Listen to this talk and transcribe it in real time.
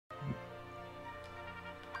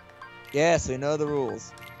Yes, we know the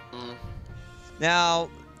rules. Mm. Now,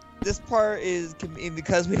 this part is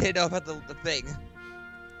because we didn't know about the thing.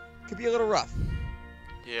 Could be a little rough.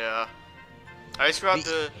 Yeah. I just grabbed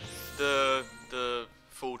the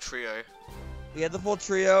full trio. We had the full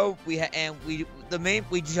trio. We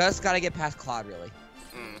just gotta get past Cloud really.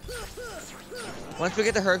 Mm. Once we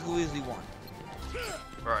get to Hercules, we won.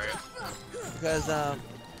 Right. Because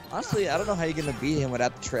honestly, I don't know how you're gonna beat him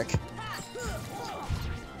without the trick.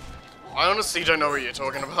 I honestly don't know what you're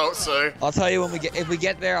talking about, so. I'll tell you when if we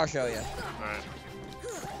get there, I'll show you. Alright.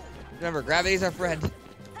 Remember, gravity's our friend.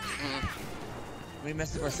 Mm. We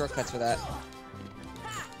messed up our shortcuts for that.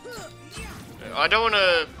 I don't want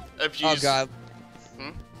to abuse. Oh god.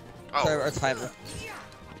 Hmm? Oh. Sorry, our timer.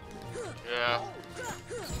 Yeah.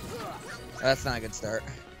 That's not a good start.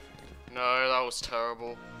 No, that was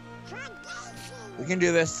terrible. We can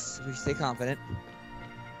do this if we stay confident.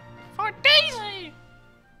 For Daisy!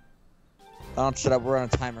 Don't shut up, we're on a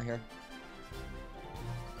timer here.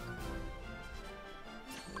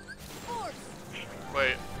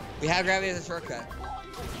 Wait. We have gravity as a shortcut.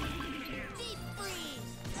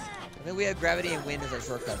 I think we have gravity and wind as our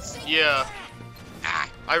shortcuts. Yeah. Ah!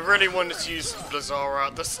 I really wanted to use Blazara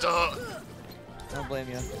at the start. I don't blame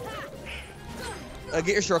you. Get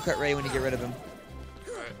your shortcut ready when you get rid of him.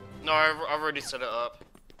 Right. No, I've already set it up.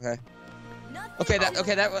 Okay. Okay,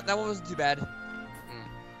 that one wasn't too bad.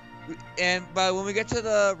 But when we get to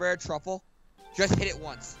the rare truffle, just hit it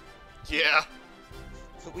once. Yeah.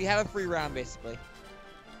 So we have a free round basically.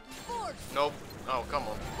 Nope. Oh, come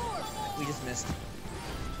on. We just missed.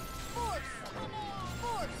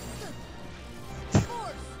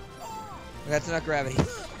 That's enough gravity.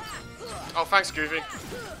 Oh, thanks, Goofy.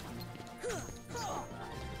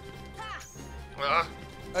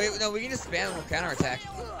 Okay, no, we can just spam with counterattack.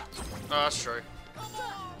 Oh, that's true.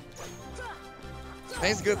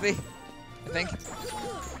 Thanks, Goofy. I think.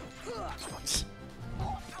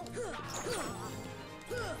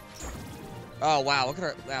 Oh wow, look at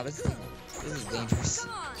our this is dangerous.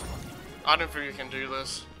 I don't think we can do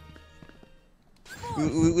this.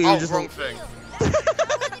 We oh, just wrong thing.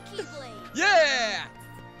 Yeah!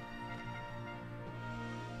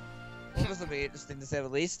 This will be interesting to say the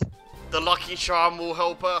least. The lucky charm will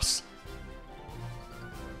help us.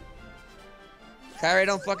 Kyrie,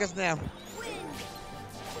 don't fuck us now.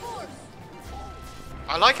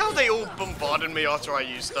 I like how they all bombarded me after I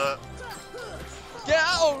used that. Get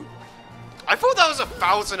out! I thought that was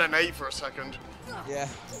 1008 for a second. Yeah.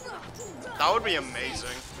 That would be amazing.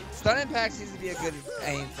 Stun impact seems to be a good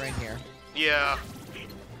aim for in here. Yeah.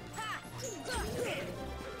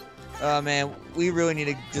 Oh man, we really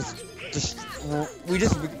need to we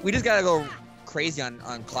just gotta go crazy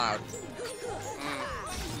on Cloud.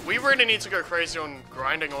 We really need to go crazy on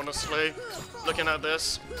grinding, honestly. Looking at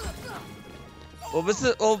this. Well,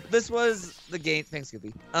 this was the game. Thanks,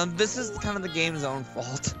 Goofy. This is kind of the game's own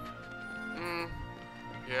fault.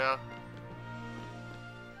 Yeah.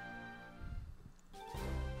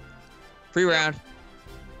 Free round.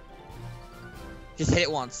 Just hit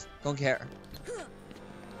it once. Don't care.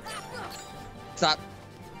 Stop.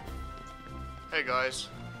 Hey guys,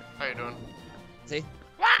 how you doing? See?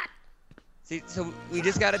 What? See, so we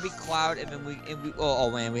just gotta beat Cloud, and then we oh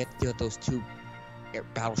man, we have to deal with those two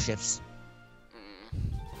battleships.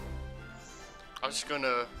 I'm just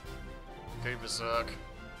gonna go berserk.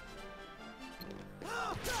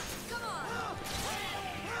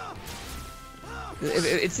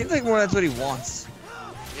 It seems like more that's what he wants.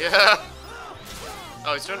 Yeah.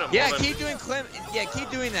 Oh, he's doing it. Yeah, keep doing Clem. Yeah, keep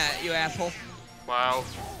doing that, you asshole. Wow.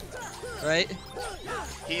 Right?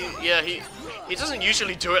 He doesn't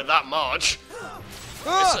usually do it that much.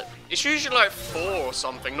 It's usually like 4 or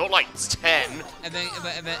something, not like 10. And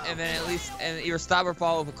then at least your stop or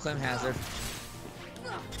follow with a Clem hazard.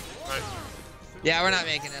 Right. Yeah, we're not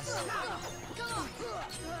making this.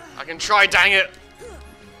 I can try, dang it.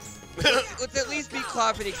 Let's at least beat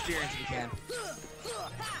Cloud for the experience if we can.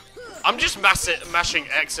 I'm just mashing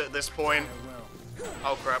X at this point.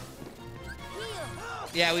 Oh crap.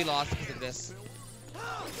 Yeah, we lost because of this.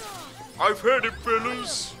 I've heard it,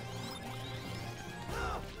 fellas.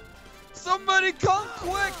 Somebody come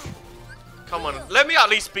quick! Come on, let me at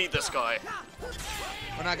least beat this guy.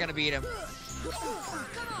 We're not gonna beat him.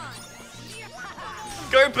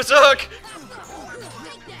 Go berserk!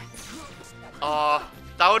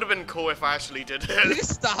 That would have been cool if I actually did it. You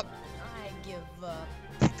stop. I give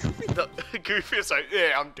up. Goofy is like,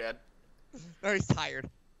 yeah, I'm dead. No, he's tired.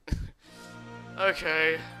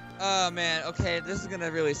 Okay. Oh man, okay, this is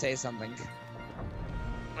gonna really say something.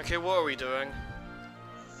 Okay, what are we doing?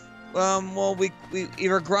 Well, we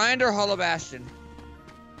either grind or Hollow Bastion.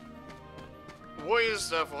 What is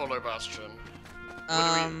there for Hollow Bastion?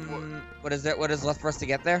 What is there? What is left for us to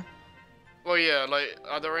get there? Well, yeah, like,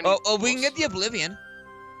 are there any... Oh, we can get the Oblivion.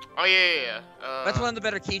 Oh, yeah. That's one of the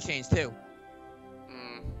better keychains, too.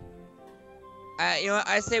 You know what?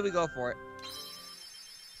 I say we go for it.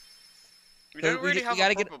 We don't really have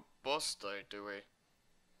a proper boss, though, do we?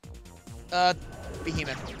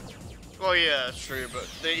 Behemoth. Well, yeah, it's true, but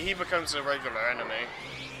he becomes a regular enemy.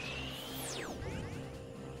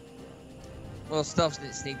 Well, Stealth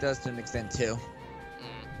Sneak does to an extent, too.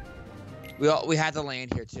 We had to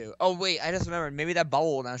land here, too. Oh, wait, I just remembered. Maybe that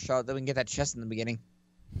bubble will now show up that we can get that chest in the beginning.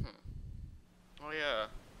 Oh, yeah.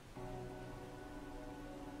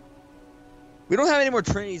 We don't have any more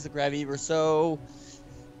Trinities to grab either, so...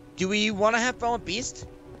 Do we want to have fun with Beast?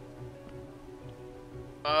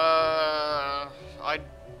 I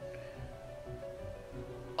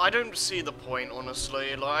don't see the point,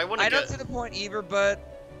 honestly. Like, I don't see the point either, but...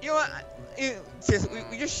 You know what? Seriously,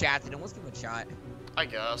 we just shafted him. Let's give him a shot. I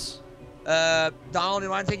guess. Donald, do you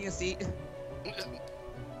mind taking a seat?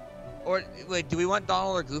 Or, wait, do we want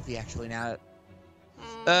Donald or Goofy, actually, now?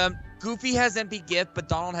 Goofy has MP Gift, but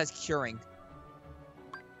Donald has Curing.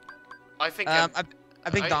 I think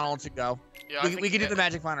Donald should go. Yeah, we can do the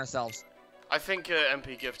magic find ourselves. I think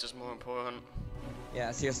MP Gift is more important.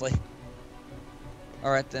 Yeah, seriously.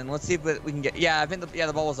 Alright then, let's see if we can get... Yeah, I think the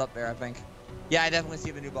bubble's up there, I think. Yeah, I definitely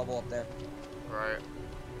see the new bubble up there. Right.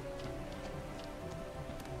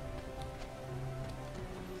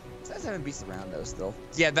 It says having beasts around though still.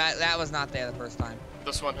 Yeah, that was not there the first time.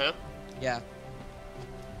 This one here? Yeah.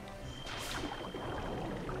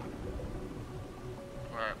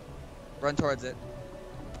 Alright. Run towards it.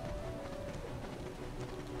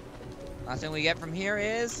 Last thing we get from here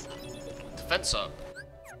is... Defense up.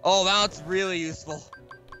 Oh, that's really useful.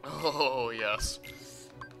 Oh, yes.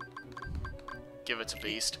 Give it to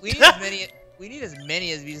Beast. We need as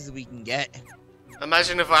many of these as we can get.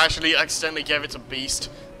 Imagine if I actually accidentally gave it to Beast.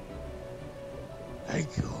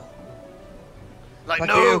 Thank you. Like, Fuck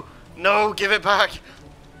no! you. No, give it back!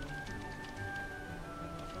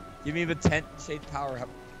 Give me the tent shade power up.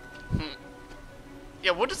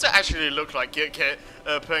 Yeah, what does it actually look like,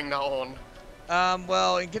 putting that on?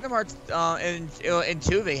 Well, in Kingdom Hearts, in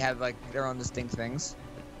 2, they have, like, their own distinct things.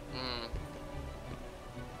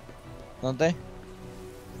 Don't they?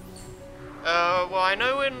 Well, I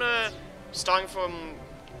know in, starting from,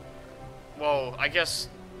 well, I guess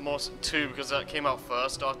more 2, because that came out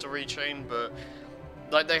first after Rechain, but,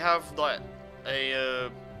 like, they have, like, a,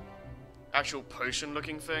 actual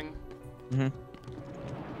potion-looking thing.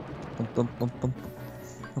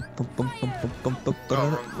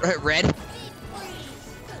 Red?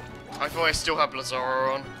 I thought I still had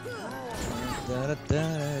Blazara on.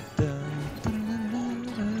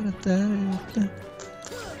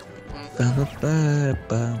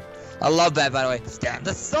 I love that, by the way. Stand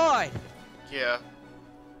aside! Yeah.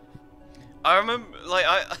 I remember, like,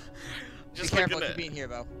 just be careful, looking keep at... being here,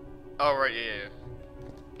 Bo. Oh, right, yeah.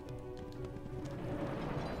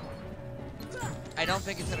 I don't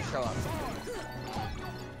think it's gonna show up.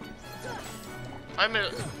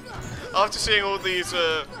 After seeing all these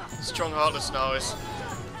strong Heartless now,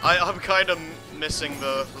 I'm kind of missing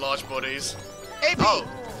the large bodies. AP! Oh,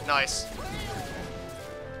 nice.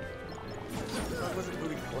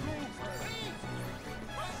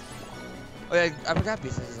 Oh yeah, I forgot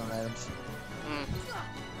pieces on items.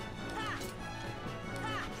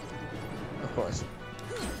 Of course.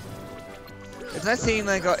 It's nice seeing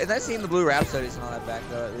the blue Rhapsodies and all that back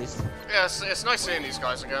though, at least. Yeah, it's nice seeing these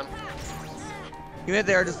guys again. You mean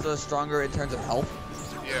they're just stronger in terms of health?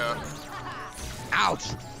 Yeah. Ouch!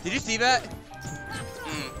 Did you see that?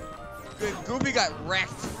 Goofy got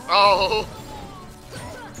wrecked. Oh!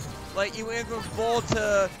 Like, you went from full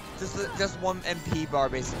to just one MP bar,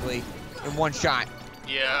 basically, in one shot.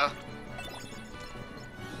 Yeah.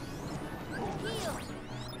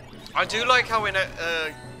 I do like how in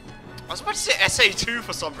I was about to say SA2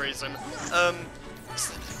 for some reason.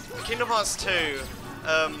 Kingdom Hearts 2,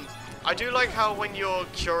 I do like how when you're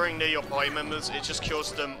curing near your party members, it just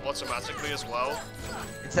cures them automatically as well.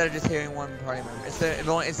 Instead of just healing one party member.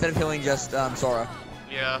 Instead of healing just Sora.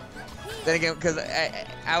 Yeah. Then again, because I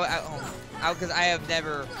have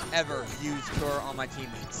never ever used cure on my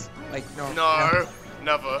teammates. Like no. No,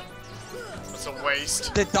 never. That's a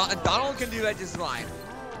waste. Donald can do that just fine.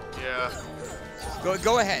 Yeah.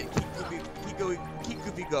 Go ahead. Keep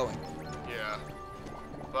Goofy going. Yeah.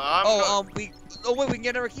 But I'm wait, we can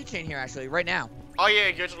get another keychain here actually, right now. Oh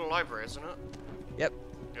yeah, go to the library, isn't it? Yep.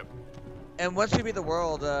 Yep. And what should be the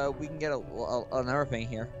world? We can get another thing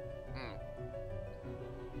here.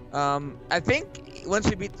 I think once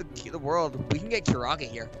we beat the world, we can get Kiraga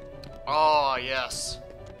here. Oh, yes.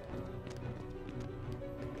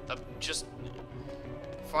 I'm just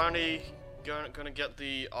finally gonna get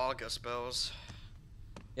the Argus spells.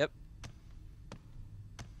 Yep.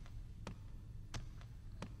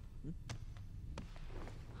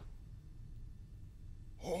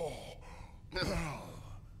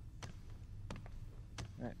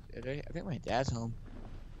 Alright, I think my dad's home.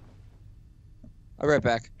 I'll be right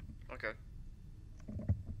back. Okay.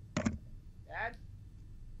 Dad?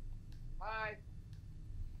 Hi.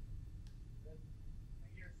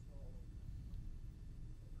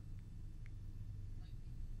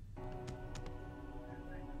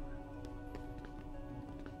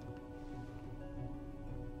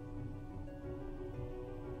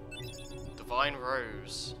 Divine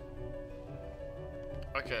Rose.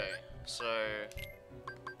 Okay, so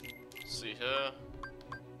let's see here.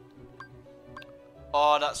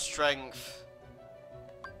 Oh, that strength.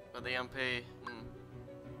 With the MP.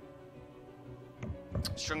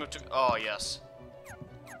 String of two. Oh, yes.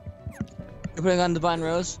 You're putting on Divine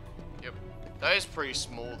Rose? Yep. That is pretty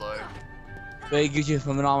small, though. But it gives you a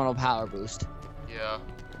phenomenal power boost. Yeah.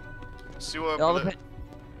 See what. It all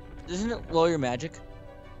doesn't it lower your magic?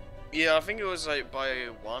 Yeah, I think it was like by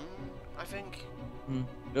 1. I think.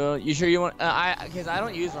 You sure you want? Because I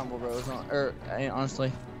don't use Rumble Rose, honestly.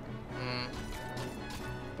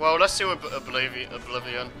 Well, let's see what Oblivion.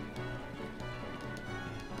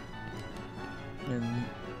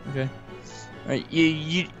 Okay.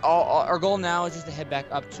 Alright, our goal now is just to head back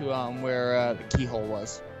up to where the keyhole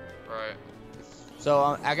was. Right.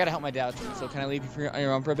 So I gotta help my dad too. So can I leave you on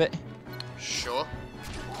your own for a bit? Sure.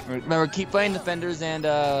 Remember, keep playing defenders and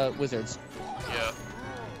wizards. Yeah.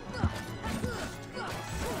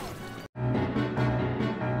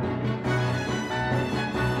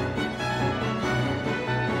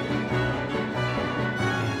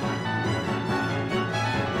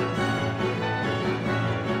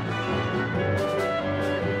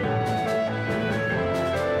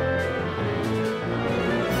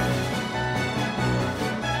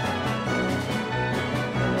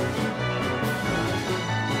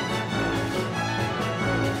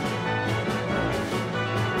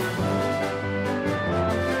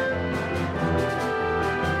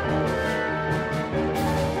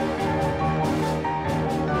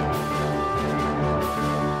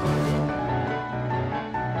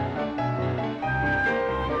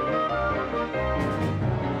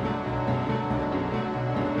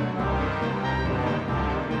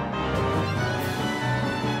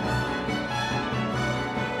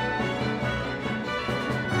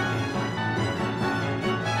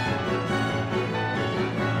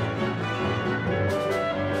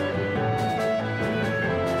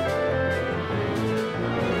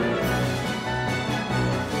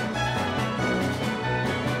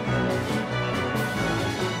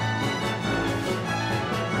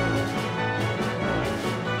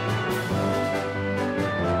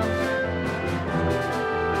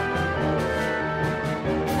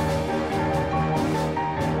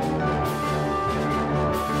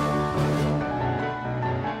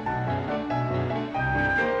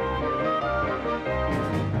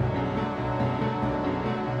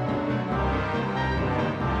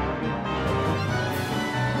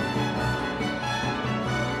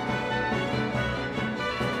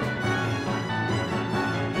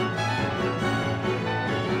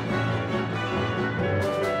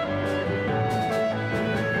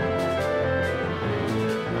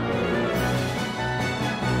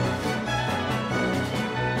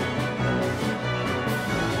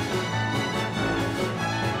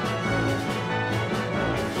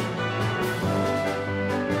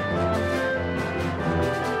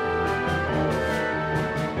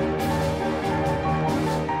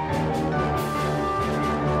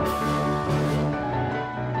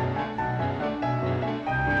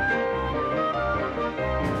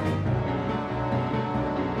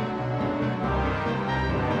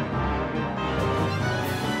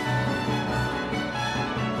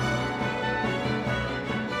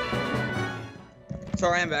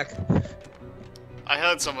 Sorry, I'm back. I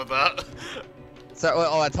heard some of that. So,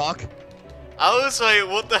 all that talk? I was like,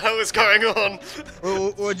 what the hell is going on?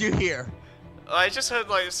 What'd you hear? I just heard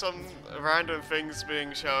like some random things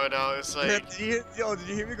being shouted out. It's like, Did you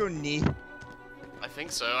hear me go knee? I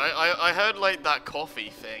think so. I heard like that coffee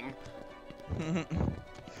thing.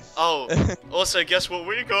 Oh, also guess what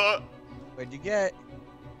we got? What'd you get?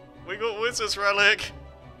 We got Wizard's Relic.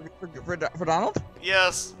 For Donald?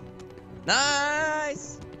 Yes.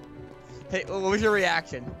 Nice! Hey, what was your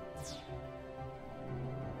reaction?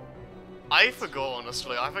 I forgot,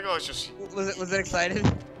 honestly. I think I was just... Was it excited?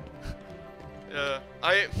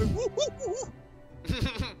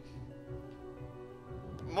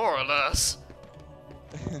 More or less.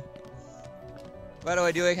 By the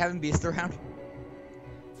way, do you like having Beast around?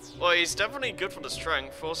 Well, he's definitely good for the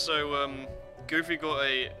strength. Also, Goofy got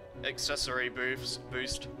a accessory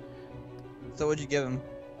boost. So what'd you give him?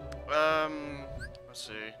 Let's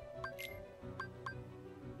see.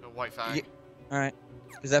 A white fang. Alright.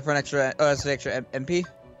 Is that for an extra, oh, that's an extra MP?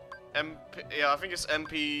 Yeah, I think it's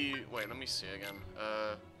MP, wait, let me see again.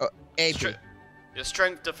 Oh, AP. Yeah,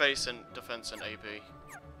 strength, defense, and AP.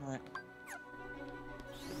 Alright.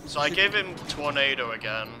 So I gave him Tornado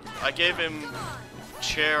again. I gave him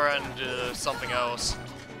Chair and something else.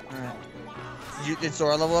 Alright. Did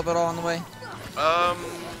Sora level up at all on the way?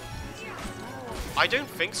 I don't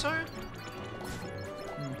think so.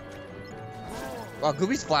 Wow,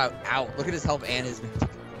 Goofy's flat out. Look at his health and his magic.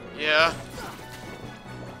 Yeah.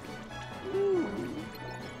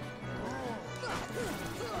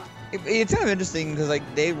 It's kind of interesting because like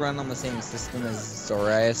they run on the same system as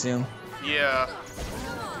Sora, I assume. Yeah.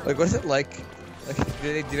 Like, what's it like? Like,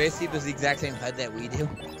 do they see the exact same HUD that we do?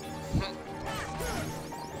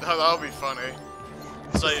 That'll be funny.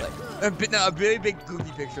 So like, a really big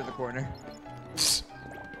Goofy picture in the corner.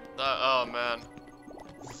 Oh man.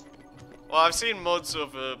 Well, I've seen mods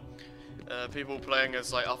of people playing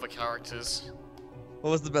as like other characters.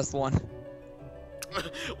 What was the best one?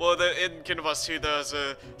 Well, in Kingdom Hearts 2, there's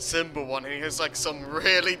a Simba one, and he has like some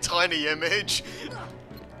really tiny image.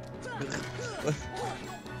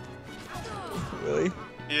 Really?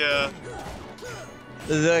 Yeah.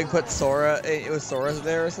 Did they like put Sora? It was Sora's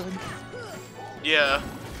there or something? Yeah.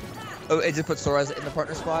 Oh, it just put Sora in the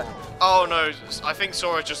partner spot? Oh no, I think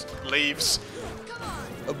Sora just leaves.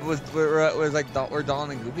 Was like were Dawn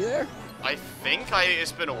and Goofy there? I think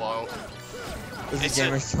it's been a while. Was it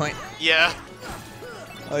Gamer's Joint? Yeah.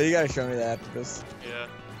 Oh, you gotta show me that after this.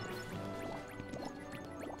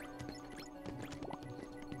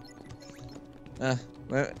 Yeah.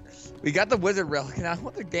 We got the wizard relic, and I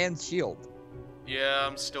want the damn shield. Yeah,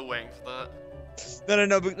 I'm still waiting for No, that.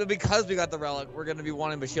 no, no. Because we got the relic, we're gonna be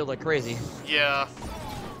wanting the shield like crazy. Yeah.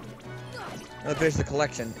 Let's finish the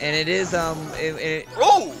collection, and it is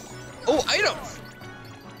Oh! Oh, items.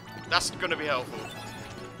 That's gonna be helpful.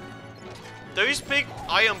 Those big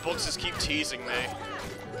iron boxes keep teasing me.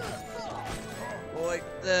 Well, like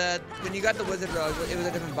when you got the wizard relic, it was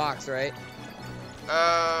a different box, right?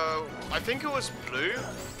 I think it was blue.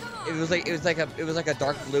 It was like a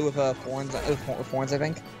dark blue with thorns, I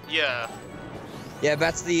think. Yeah. Yeah,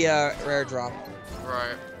 that's the rare drop.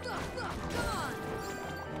 Right.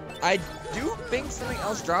 I do think something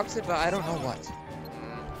else drops it, but I don't know what.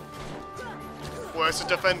 Well, it's a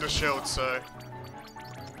defender shield, so.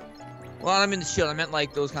 Well, I mean the shield. I meant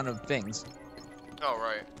like those kind of things. Oh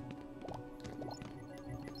right.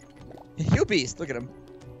 Heal Beast. Look at him.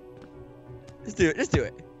 Just do it. Just do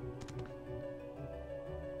it.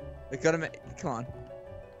 Like, got him. Come on.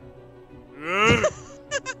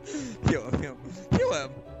 Heal him. Heal him. Heal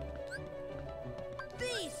him.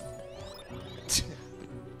 Beast.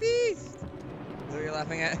 Beast. Is that what you're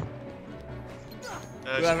laughing at?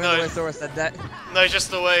 You're laughing at the way Sora said that? No,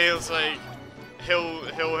 just the way it was like, heal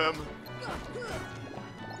him.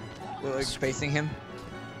 We're like facing him.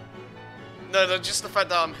 No, just the fact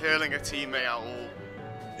that I'm healing a teammate at all.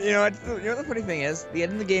 You know what the funny thing is? The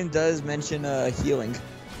end of the game does mention healing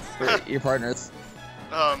for your partners.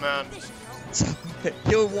 Oh man.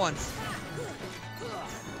 Heal once.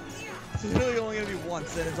 It's really only gonna be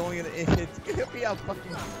once, and it's gonna be a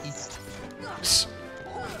fucking beast.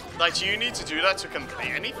 Like, do you need to do that to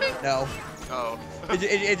complete anything? No. Oh.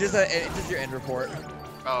 It's just your end report.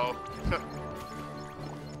 Oh.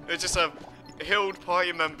 It's just a healed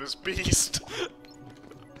party members beast.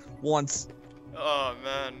 Once. Oh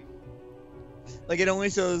man. Like it only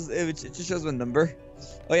shows it just shows one number.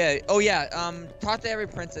 Oh yeah. Talk to every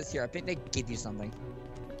princess here. I think they give you something.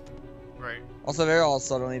 Right. Also, they're all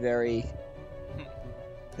suddenly very.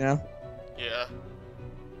 You know. Yeah.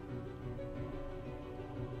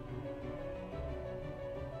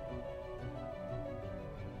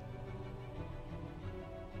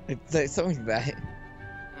 It's like something like that.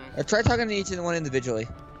 Or try talking to each one individually.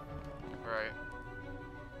 Right.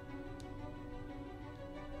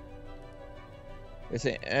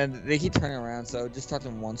 And they keep turning around, so just talk to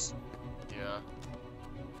them once. Yeah.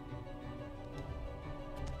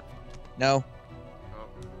 No. Oh.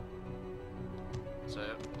 That's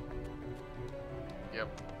it.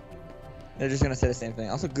 Yep. They're just gonna say the same thing.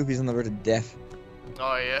 Also, Goofy's on the verge of death.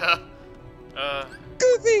 Oh yeah.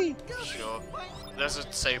 Goofy! Sure. There's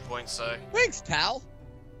a save point, so. Thanks, pal!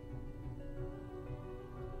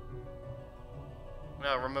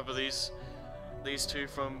 Yeah, remember these two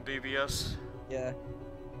from BBS? Yeah.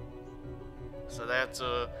 So they had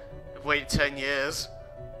to wait 10 years.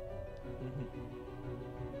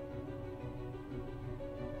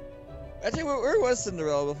 Actually, where was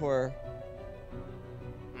Cinderella before?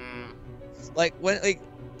 Hmm. Like when,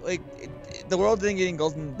 the world didn't get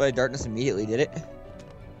engulfed by darkness immediately, did it?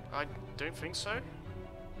 I don't think so.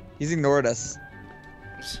 He's ignored us.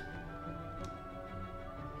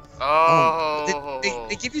 Oh.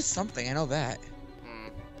 They give you something. I know that. Hmm.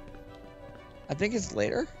 I think it's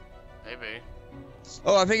later. Maybe.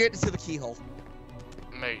 Oh, I think it's to the keyhole.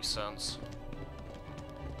 Makes sense.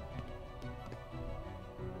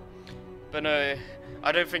 But no,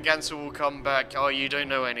 I don't think Ansel will come back. Oh, you don't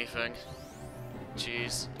know anything.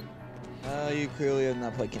 Jeez. You clearly have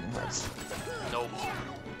not played Kingdom Hearts. Nope.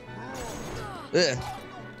 Ugh.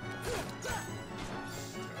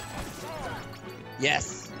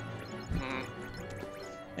 Yes. Hmm.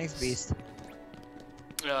 Thanks, Beast.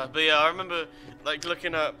 Yeah, but yeah, I remember like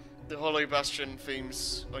looking at the Hollow Bastion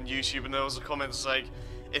themes on YouTube, and there was a comment that's like,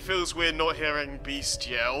 "It feels weird not hearing Beast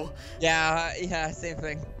yell." Yeah, same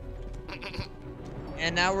thing.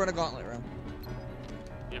 And now we're in a gauntlet room.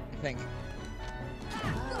 Yep. I think.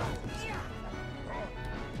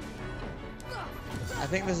 I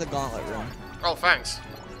think there's a gauntlet room. Oh, thanks.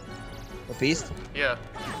 A Beast? Yeah.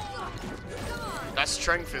 That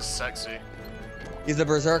strength is sexy. He's a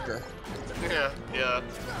berserker. Yeah.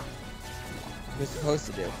 He's supposed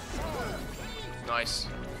to do. Nice.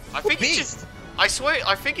 I think he just. I swear,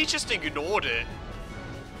 I think he just ignored it.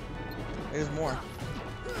 There's more.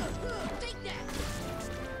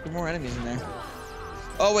 There's more enemies in there.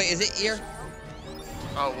 Oh wait, is it here?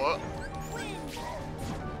 Oh, what?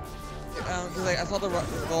 Cause I saw the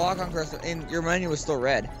lock-on cursor, and your menu was still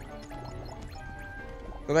red.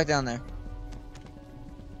 Go back down there.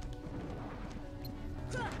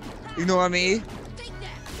 Ignore me.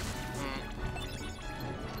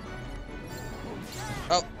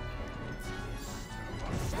 Oh.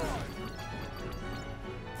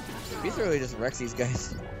 He's really just wrecks these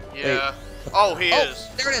guys. Yeah. Wait. Oh, he is.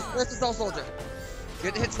 There it is. Where's the Cell Soldier?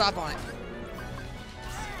 Good hit stop on it.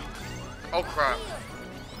 Oh crap.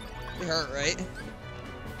 It hurt, right?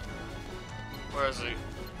 Where is he?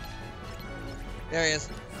 There he is.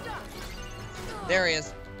 There he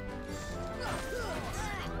is.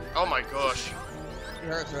 Oh my gosh. He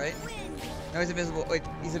hurts, right? No, he's invisible. Wait,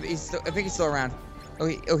 he's still, I think he's still around. Oh,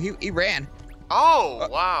 he ran. Oh,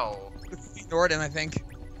 wow. He ignored him, I think.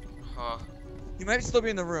 Huh. He might still be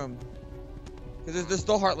in the room. Because there's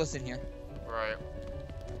still Heartless in here. Right.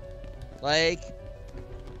 Like...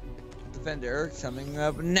 Defender coming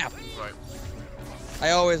up now. Right.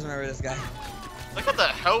 I always remember this guy. Look at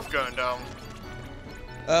that health going down.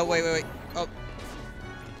 Wait. Oh.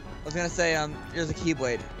 I was gonna say, there's a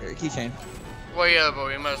keyblade. Or a keychain. Well, yeah, but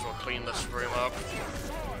we might as well clean this room up.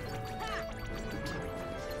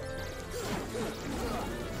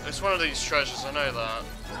 It's one of these treasures, I know that.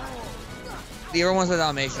 The other one's a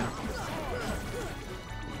Dalmatian.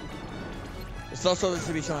 The Cell Soldier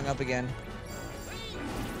should be showing up again.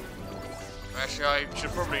 Actually, I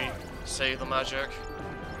should probably save the magic.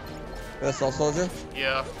 The Cell Soldier?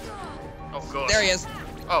 Yeah. Oh god. There he is.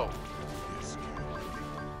 Oh.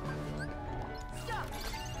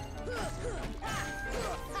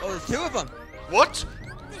 Oh, there's two of them. What?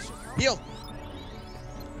 Heal.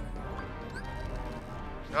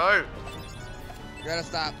 No. You gotta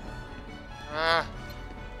stop. Ah.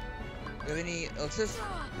 Do you have any elixirs?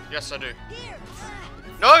 Yes, I do.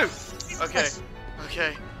 No! Okay.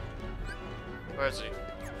 Okay. Where is he?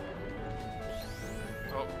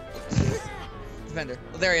 Oh. Defender.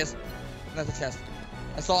 Oh, there he is. That's the chest.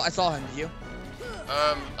 I saw him. Did you?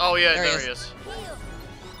 Oh yeah, There there he he is.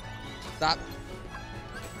 Stop.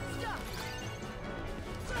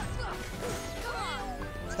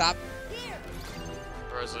 Stop.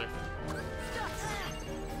 Where is he?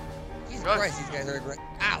 Jesus Go. Christ, these guys are aggressive.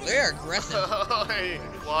 Ow, they're aggressive.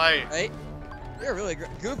 Why? Right? They're really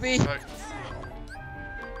goofy. Oh.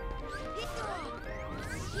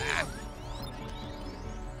 Ah.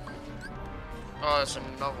 Oh, there's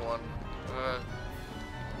another one.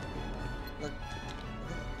 Look.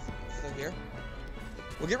 Still here?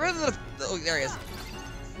 We'll get rid of the oh, there he is.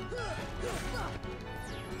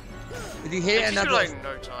 If you hit It enough, took like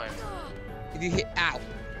no time. if you hit, ow.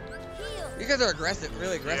 You guys are aggressive,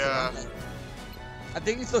 really aggressive, Yeah. aren't they? I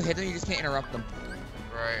think you still hit them, you just can't interrupt them.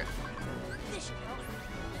 Right.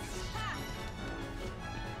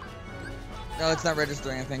 No, it's not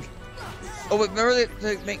registering, I think. Oh, but remember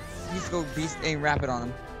to make Beast go Beast aim rapid on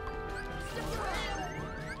him.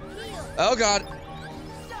 Oh god.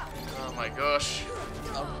 Oh my gosh.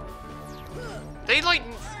 They like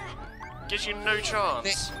gives you no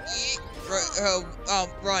chance.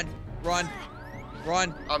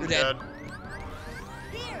 Run. I'm You're dead.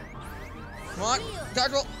 Come on,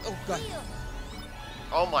 dodge roll. Oh god.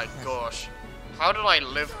 Oh my gosh. How did I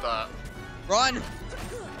live that? Run.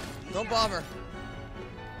 Don't bother.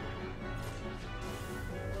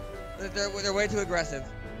 They're way too aggressive.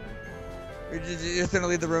 You're just gonna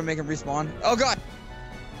leave the room, make him respawn. Oh god.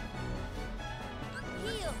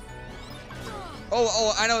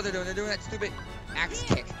 Oh, I know what they're doing. They're doing that stupid axe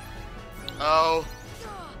kick. Oh.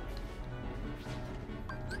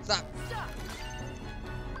 Stop.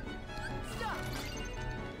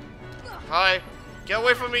 Hi. Get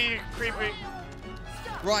away from me, you creepy.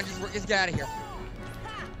 Run, just get out of here.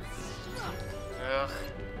 Ugh.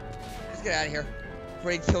 Just get out of here.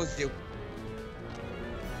 Before he kills you.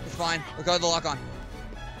 It's fine. We'll go with the lock on.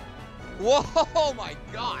 Whoa, my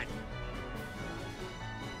god.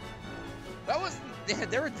 That was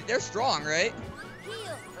they're strong, right?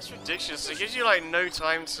 That's ridiculous. It gives you like no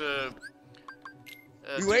time to.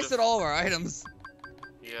 We wasted all of our items.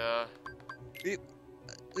 Yeah. We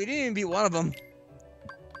didn't even beat one of them.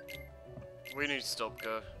 We need to stop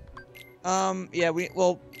go. Yeah, not really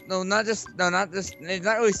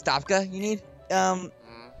Stopka you need.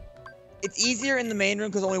 It's easier in the main room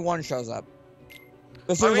because only one shows up.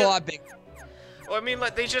 This room's a lot bigger. Well, I mean,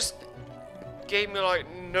 like, they just gave me, like,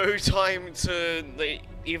 no time to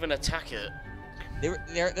even attack it.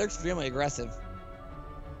 They're extremely aggressive.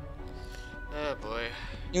 Oh, boy.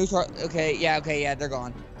 Okay, yeah, they're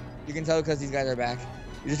gone. You can tell because these guys are back.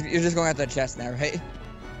 You're just going after the chest now, right?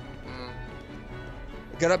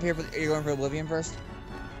 Get up here you're going for Oblivion first?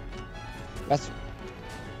 That's...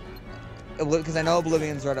 Because I know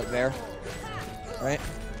Oblivion's right up there. Right?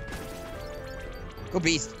 Go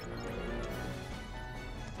Beast.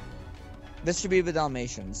 This should be the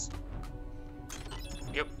Dalmatians.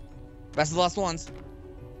 Yep. That's the last ones.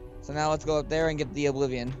 So now let's go up there and get the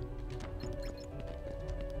Oblivion.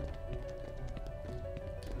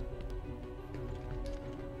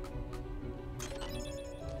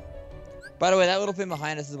 By the way, that little thing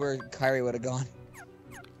behind us is where Kyrie would have gone.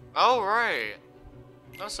 Oh, right.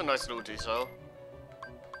 That's a nice little detail.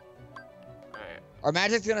 Right. Our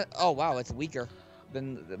magic's gonna... Oh, wow, it's weaker.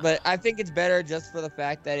 But I think it's better just for the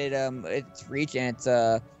fact that it's reach and it's,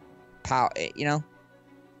 power, you know?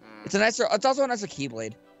 It's also a nicer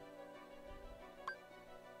Keyblade.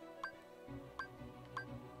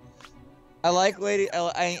 I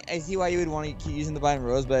see why you would want to keep using the Divine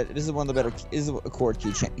Rose, but this is one of the better, this is a core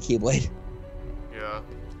Keyblade. Yeah.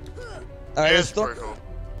 Alright, It's pretty cool.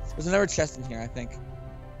 There's another chest in here, I think.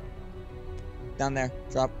 Down there.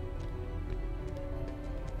 Drop.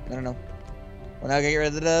 No. Well, now get rid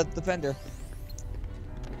of the defender.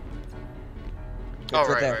 Oh,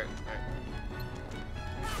 right.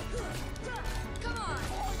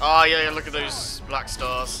 Oh, yeah, look at those black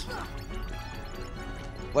stars.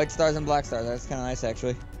 White stars and black stars. That's kind of nice,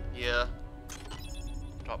 actually. Yeah.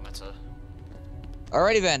 Not meta.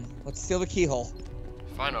 Alrighty, then. Let's steal the keyhole.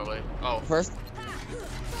 Finally. Oh. First.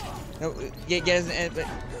 No, get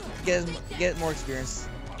more experience.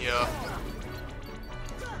 Yeah.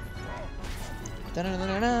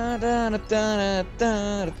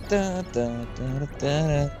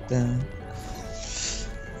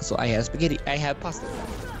 So I have spaghetti. I have pasta.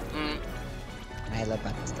 I love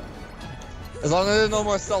my pasta. As long as there's no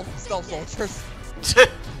more stealth soldiers.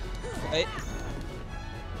 Right?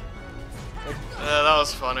 That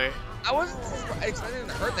was funny. I wasn't expecting it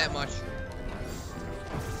to hurt that much.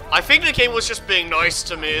 I think the game was just being nice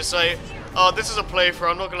to me. It's like, oh, this is a playthrough.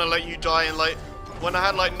 I'm not gonna let you die. And like, when I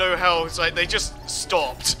had like no health, it's like they just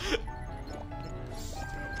stopped.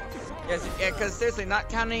 Yes, yeah, because seriously, not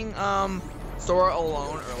counting Sora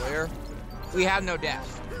alone earlier, we have no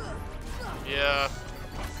deaths. Yeah.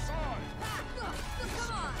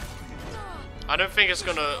 I don't think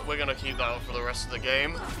we're gonna keep that up for the rest of the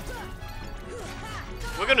game.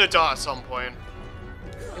 We're gonna die at some point.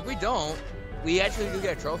 If we don't, we actually do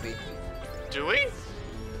get a trophy. Do we?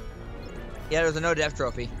 Yeah, there's a no death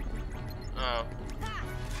trophy. Oh.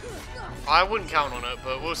 I wouldn't count on it,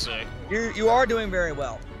 but we'll see. You are doing very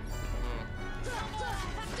well. Oh,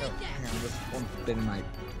 hang on, this one bit in my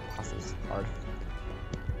pasta is hard.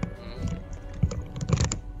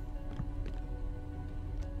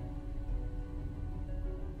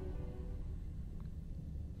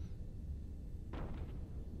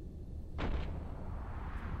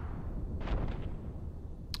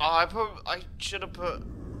 Oh, I should have put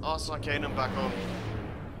Ars Arcanum back on.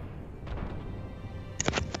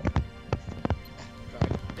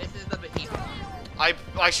 This is the behemoth.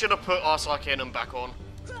 I should have put Arse Arcanum back on.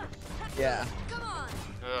 Yeah.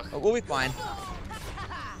 Ugh. We'll be fine.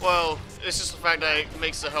 Well, it's just the fact that it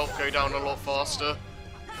makes the health go down a lot faster.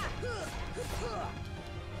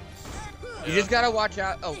 You just gotta watch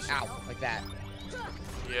out. Oh, ow, like that.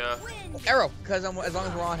 Yeah. Arrow, because as long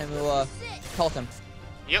as we're on him, we'll pelt him.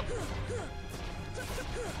 Yep.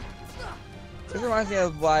 This reminds me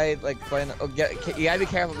of why, like, you gotta be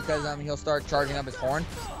careful because he'll start charging up his horn,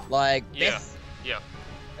 like Yeah. this, Yeah.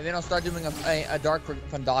 and then he'll start doing a dark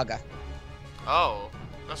Fundaga. Oh,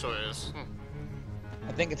 that's what it is.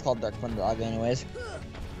 I think it's called dark Fundaga, anyways.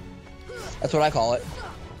 That's what I call it.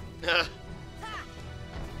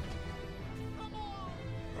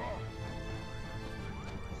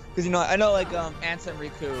 Because I know like Ansem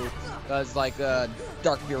Riku does like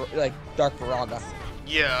dark Viraga.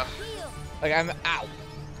 Yeah. Like ow.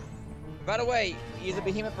 By the way, he's a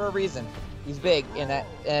behemoth for a reason. He's big, and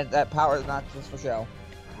that power is not just for show.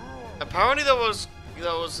 Apparently there was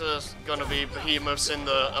gonna be behemoths in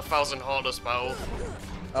the 1,000 Heartless battle.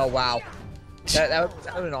 Oh wow, that would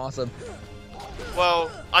have been awesome.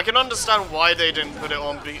 Well, I can understand why they didn't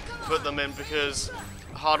put them in because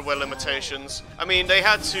hardware limitations. I mean, they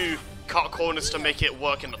had to cut corners to make it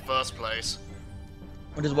work in the first place.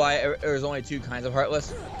 Which is why there's only 2 kinds of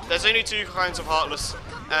Heartless. There's only 2 kinds of Heartless,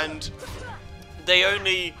 and they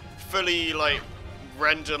only fully like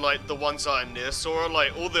render like the ones that are near Sora.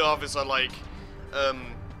 Like all the others are like,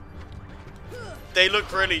 they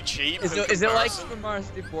look really cheap. Is it like Super Mario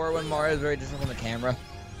 64 when Mario is very distant from the camera?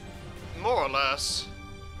 More or less.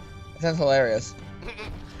 That sounds hilarious.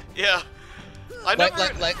 Yeah. I a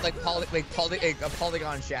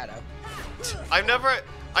polygon shadow. I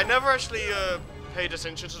never actually paid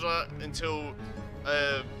attention to that until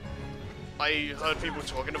I heard people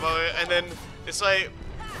talking about it, and then it's like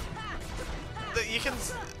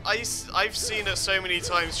I've seen it so many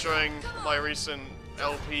times during my recent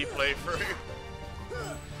LP playthrough.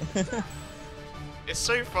 It's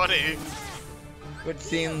so funny. But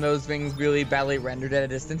seeing those things really badly rendered at a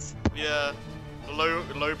distance. Yeah,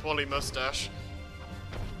 low poly mustache.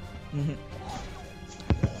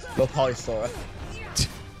 Low poly Sora.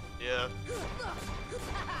 Yeah.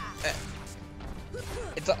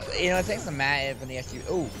 It's it takes a mat from the SU.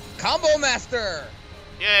 Ooh, Combo Master.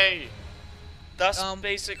 Yay! That's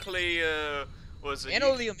basically what is it? And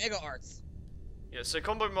all the Omega Arts. Yeah, so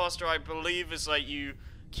Combo Master, I believe, is like you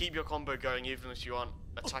keep your combo going even if you aren't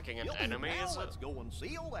attacking an enemy, is it?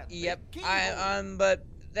 Yep, but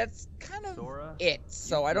that's kind of it,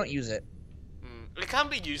 so I don't use it. It can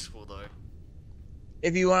be useful though.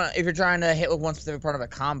 If you're trying to hit with one specific part of a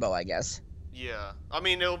combo, I guess. Yeah, I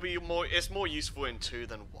mean it's more useful in 2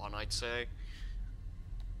 than 1, I'd say.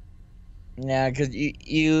 Yeah, because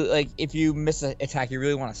you like if you miss an attack, you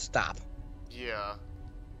really want to stop. Yeah.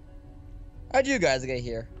 How'd you guys get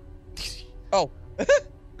here? Oh.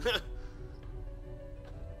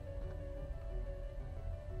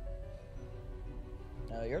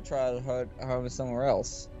 No, you're trying to harvest somewhere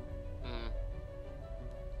else.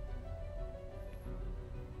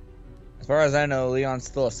 As far as I know, Leon's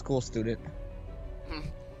still a school student.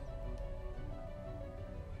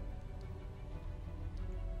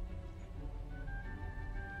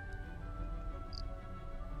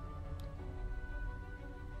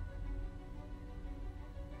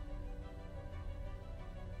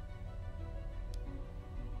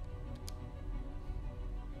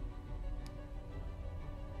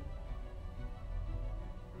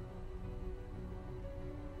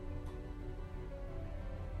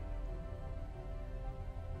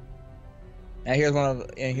 Now here's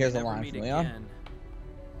here's a line from Leon. Again,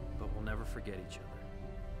 but we'll never forget each other.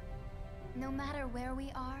 No matter where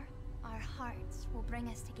we are, our hearts will bring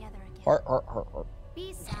us together again. Heart.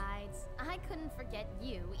 Besides, I couldn't forget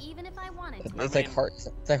you, even if I wanted to. It's like heart.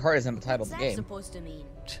 It's like heart isn't the title of the game. Supposed to mean?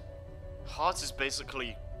 Heart is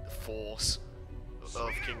basically the force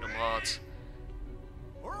of Kingdom Hearts.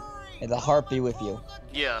 May the heart be with you.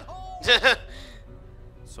 Yeah.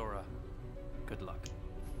 Sora, good luck.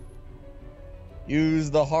 Use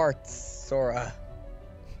the heart, Sora.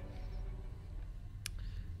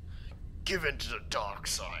 Give in to the dark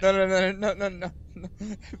side. No.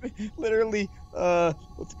 Literally,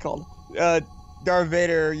 what's it called? Darth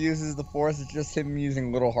Vader uses the Force. It's just him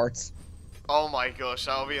using little hearts. Oh my gosh,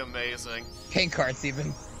 that would be amazing. Pink hearts,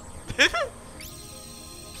 even.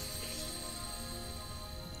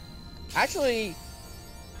 Actually,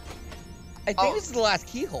 I think this is the last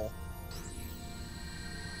keyhole.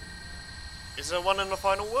 Is there one in the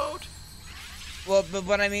final world? Well, but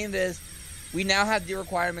what I mean is, we now have the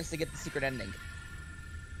requirements to get the secret ending.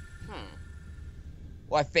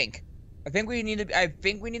 Well, I think. I think we need to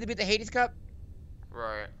beat the Hades Cup,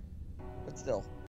 Right. but still.